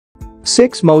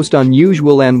6 Most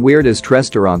unusual and weirdest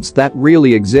restaurants that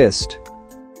really exist.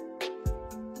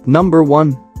 Number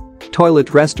 1.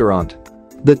 Toilet Restaurant.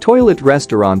 The Toilet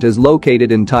Restaurant is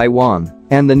located in Taiwan,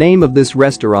 and the name of this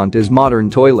restaurant is Modern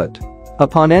Toilet.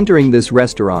 Upon entering this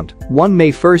restaurant, one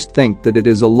may first think that it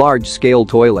is a large-scale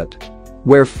toilet,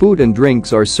 where food and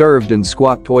drinks are served in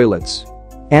squat toilets.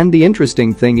 And the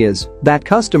interesting thing is that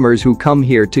customers who come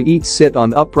here to eat sit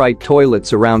on upright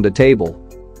toilets around a table.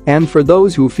 And for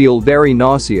those who feel very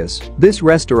nauseous, this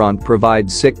restaurant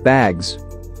provides sick bags.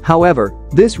 However,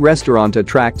 this restaurant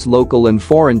attracts local and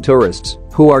foreign tourists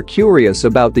who are curious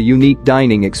about the unique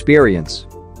dining experience.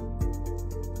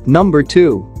 Number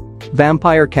 2.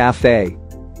 Vampire Cafe.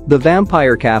 The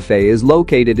Vampire Cafe is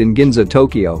located in Ginza,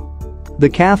 Tokyo. The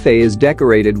cafe is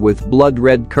decorated with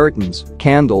blood-red curtains,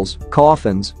 candles,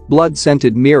 coffins,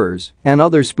 blood-scented mirrors, and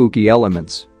other spooky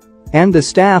elements. And the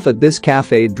staff at this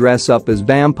cafe dress up as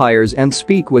vampires and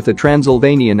speak with a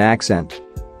Transylvanian accent.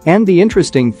 And the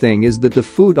interesting thing is that the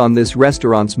food on this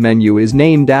restaurant's menu is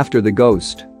named after the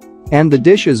ghost. And the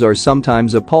dishes are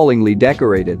sometimes appallingly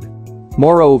decorated.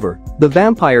 Moreover, the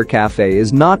Vampire Cafe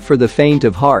is not for the faint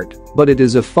of heart, but it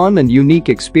is a fun and unique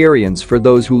experience for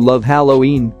those who love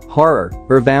Halloween, horror,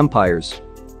 or vampires.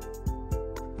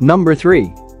 Number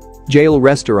 3. Jail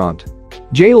Restaurant.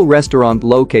 Jail Restaurant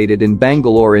located in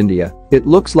Bangalore, India. It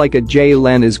looks like a jail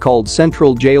and is called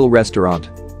Central Jail Restaurant.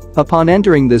 Upon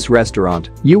entering this restaurant,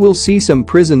 you will see some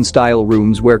prison-style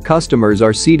rooms where customers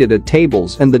are seated at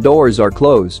tables and the doors are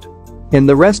closed. In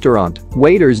the restaurant,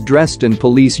 waiters dressed in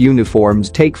police uniforms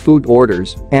take food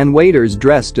orders, and waiters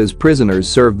dressed as prisoners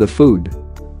serve the food.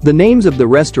 The names of the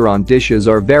restaurant dishes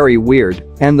are very weird,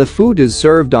 and the food is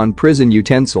served on prison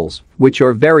utensils, which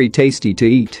are very tasty to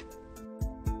eat.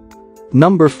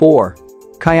 Number 4.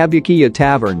 Kayabukiya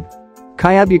Tavern.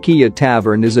 Kayabukiya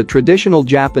Tavern is a traditional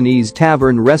Japanese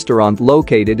tavern restaurant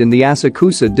located in the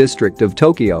Asakusa district of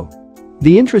Tokyo.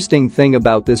 The interesting thing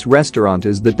about this restaurant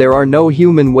is that there are no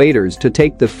human waiters to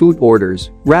take the food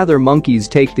orders, rather monkeys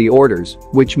take the orders,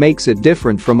 which makes it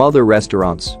different from other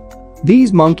restaurants.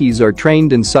 These monkeys are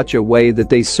trained in such a way that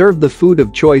they serve the food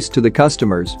of choice to the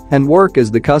customers and work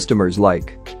as the customers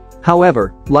like.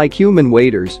 However, like human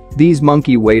waiters, these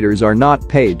monkey waiters are not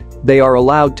paid, they are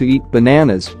allowed to eat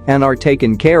bananas and are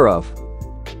taken care of.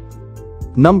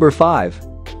 Number 5.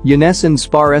 Yonesan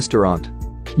Spa Restaurant.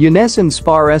 Yonesan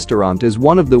Spa Restaurant is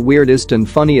one of the weirdest and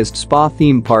funniest spa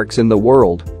theme parks in the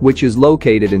world, which is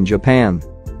located in Japan.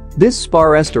 This spa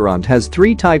restaurant has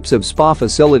 3 types of spa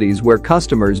facilities where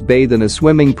customers bathe in a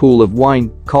swimming pool of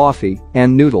wine, coffee,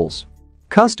 and noodles.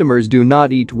 Customers do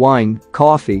not eat wine,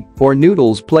 coffee, or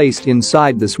noodles placed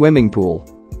inside the swimming pool.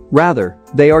 Rather,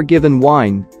 they are given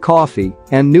wine, coffee,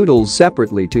 and noodles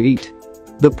separately to eat.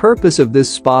 The purpose of this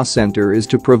spa center is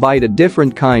to provide a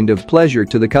different kind of pleasure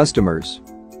to the customers.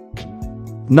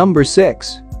 Number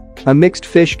 6. A Mixed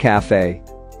Fish Cafe.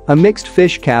 A Mixed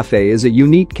Fish Cafe is a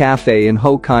unique cafe in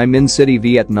Ho Chi Minh City,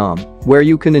 Vietnam, where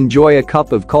you can enjoy a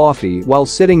cup of coffee while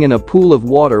sitting in a pool of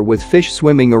water with fish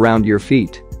swimming around your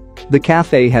feet. The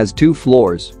cafe has 2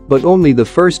 floors, but only the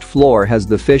first floor has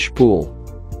the fish pool.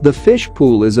 The fish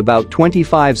pool is about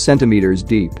 25 centimeters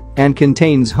deep and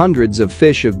contains hundreds of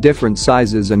fish of different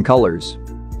sizes and colors.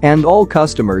 And all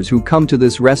customers who come to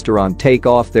this restaurant take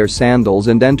off their sandals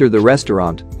and enter the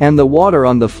restaurant, and the water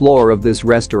on the floor of this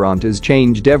restaurant is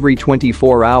changed every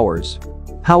 24 hours.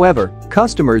 However,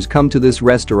 customers come to this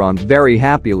restaurant very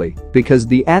happily because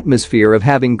the atmosphere of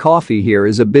having coffee here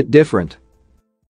is a bit different.